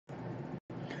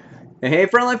Hey,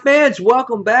 Frontline fans,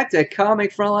 welcome back to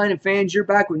Comic Frontline and fans. You're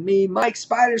back with me, Mike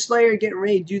Spider Slayer, getting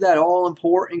ready to do that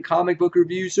all-important comic book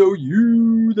review so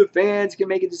you, the fans, can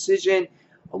make a decision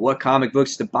on what comic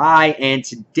books to buy. And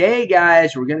today,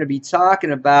 guys, we're going to be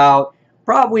talking about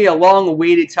probably a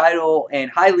long-awaited title and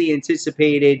highly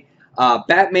anticipated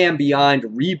Batman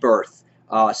Beyond Rebirth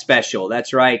special.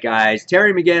 That's right, guys.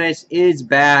 Terry McGinnis is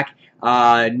back,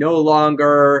 no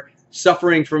longer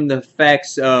suffering from the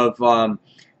effects of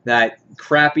that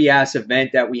crappy-ass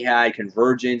event that we had,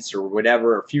 Convergence or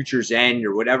whatever, or Future's End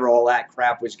or whatever all that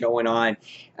crap was going on.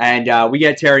 And we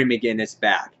get Terry McGinnis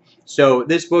back. So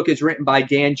this book is written by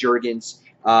Dan Jurgens,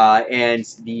 and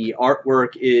the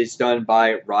artwork is done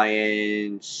by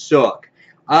Ryan Sook.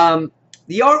 The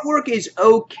artwork is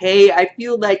okay. I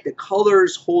feel like the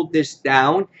colors hold this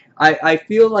down. I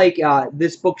feel like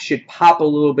this book should pop a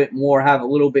little bit more, have a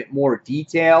little bit more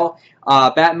detail.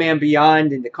 Batman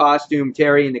Beyond in the costume,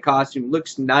 Terry in the costume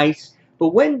looks nice. But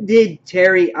when did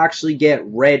Terry actually get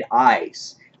red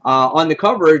eyes? On the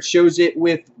cover, it shows it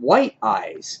with white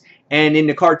eyes. And in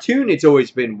the cartoon, it's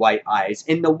always been white eyes.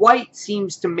 And the white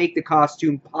seems to make the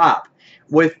costume pop.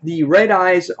 With the red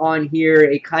eyes on here,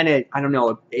 it kind of, I don't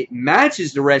know, it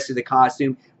matches the rest of the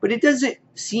costume, but it doesn't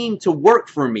seem to work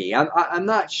for me. I'm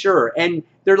not sure. And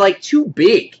they're like too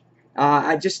big.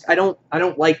 I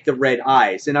don't like the red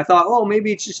eyes. And I thought, oh,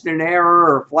 maybe it's just an error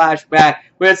or a flashback.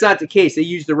 But that's not the case. They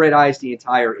use the red eyes the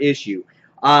entire issue.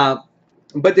 But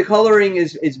the coloring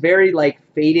is very like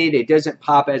faded. It doesn't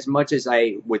pop as much as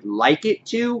I would like it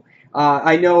to.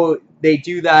 I know they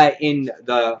do that in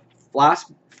the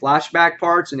flashback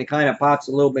parts, and it kind of pops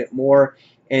a little bit more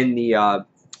in the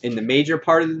major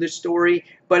part of the story.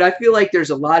 But I feel like there's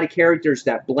a lot of characters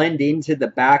that blend into the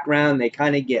background. They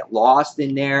kind of get lost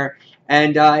in there,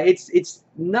 and it's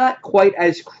not quite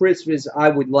as crisp as I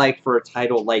would like for a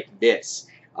title like this.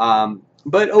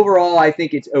 But overall, I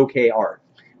think it's okay art.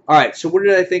 All right, so what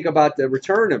did I think about the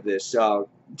return of this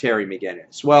Terry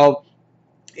McGinnis? Well,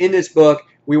 in this book,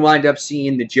 we wind up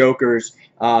seeing the Jokers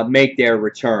make their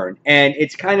return. And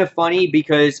it's kind of funny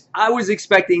because I was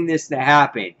expecting this to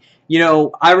happen. You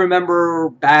know, I remember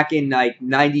back in like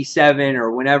 97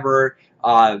 or whenever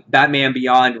Batman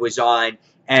Beyond was on,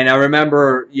 and I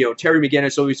remember, you know, Terry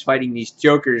McGinnis always fighting these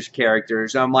Joker's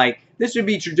characters. I'm like, this would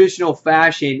be traditional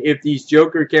fashion if these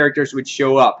Joker characters would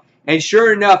show up. And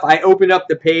sure enough, I open up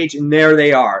the page and there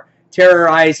they are,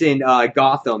 terrorizing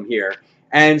Gotham here.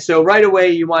 And so right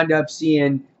away you wind up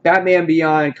seeing Batman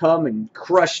Beyond come and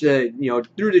crush the,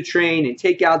 through the train and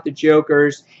take out the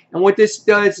Jokers. And what this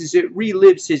does is it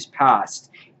relives his past.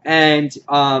 And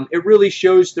it really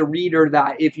shows the reader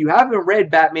that if you haven't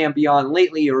read Batman Beyond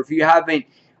lately, or if you haven't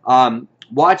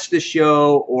watched the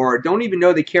show or don't even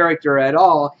know the character at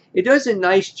all, it does a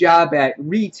nice job at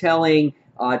retelling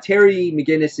Terry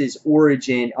McGinnis'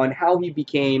 origin on how he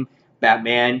became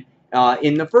Batman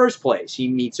in the first place. He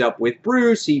meets up with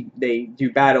Bruce. They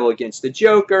do battle against the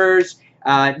Jokers.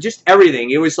 Just everything.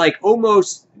 It was like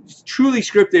almost truly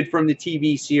scripted from the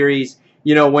TV series.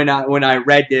 You know, when I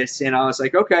read this, and I was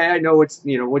like, okay, I know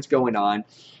what's going on.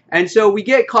 And so we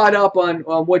get caught up on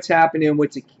what's happening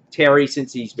with Terry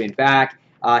since he's been back.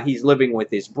 He's living with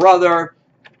his brother.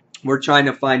 We're trying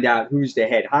to find out who's the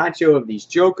head honcho of these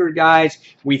Joker guys.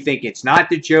 We think it's not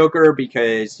the Joker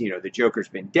because, the Joker's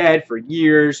been dead for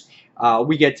years.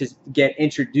 We get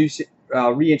reintroduced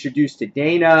to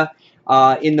Dana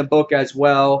in the book as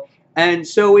well. And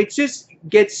so it just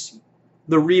gets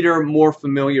the reader more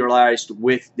familiarized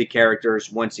with the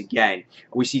characters once again.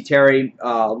 We see Terry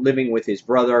living with his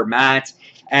brother, Matt.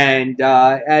 And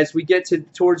as we get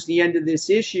towards the end of this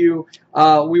issue,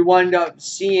 we wind up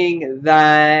seeing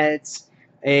that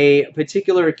a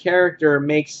particular character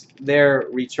makes their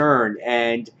return.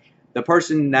 And the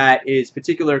person that is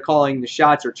calling the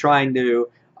shots or trying to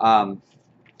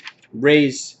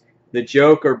raise the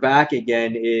Joker back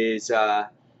again is, I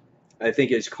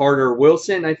think it's Carter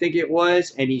Wilson, I think it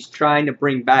was. And he's trying to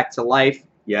bring back to life,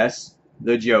 yes,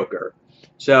 the Joker.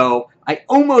 So I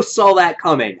almost saw that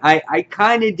coming. I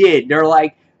kind of did. They're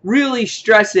like really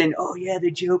stressing, oh yeah,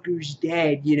 the Joker's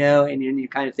dead, and then you're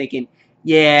kind of thinking,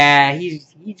 yeah,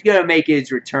 he's going to make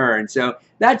his return. So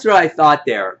that's what I thought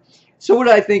there. So what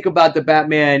do I think about the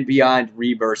Batman Beyond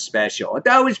Rebirth special? I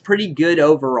thought it was pretty good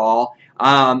overall.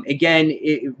 Again,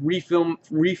 it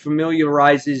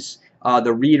refamiliarizes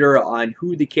the reader on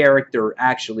who the character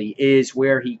actually is,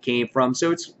 where he came from.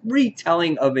 So it's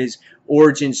retelling of his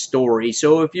origin story.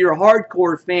 So if you're a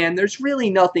hardcore fan, there's really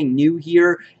nothing new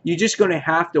here. You're just going to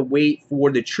have to wait for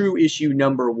the true issue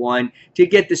 #1 to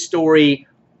get the story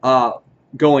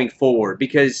going forward,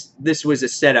 because this was a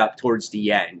setup towards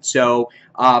the end. So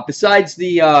besides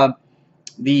the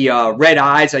red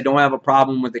eyes, I don't have a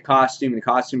problem with the costume. The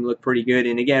costume looked pretty good.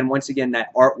 And again, once again,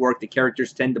 that artwork, the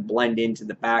characters tend to blend into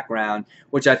the background,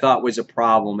 which I thought was a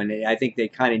problem. And I think they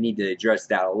kind of need to address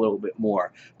that a little bit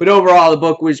more. But overall, the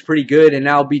book was pretty good, and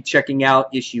I'll be checking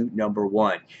out issue number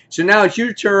 1. So now it's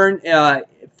your turn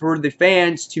for the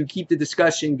fans to keep the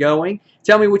discussion going.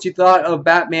 Tell me what you thought of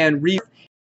Batman Rebirth.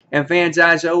 And fans,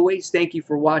 as always, thank you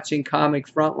for watching Comic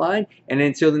Frontline. And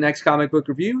until the next comic book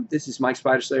review, this is Mike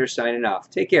Spider Slayer signing off.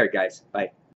 Take care, guys. Bye.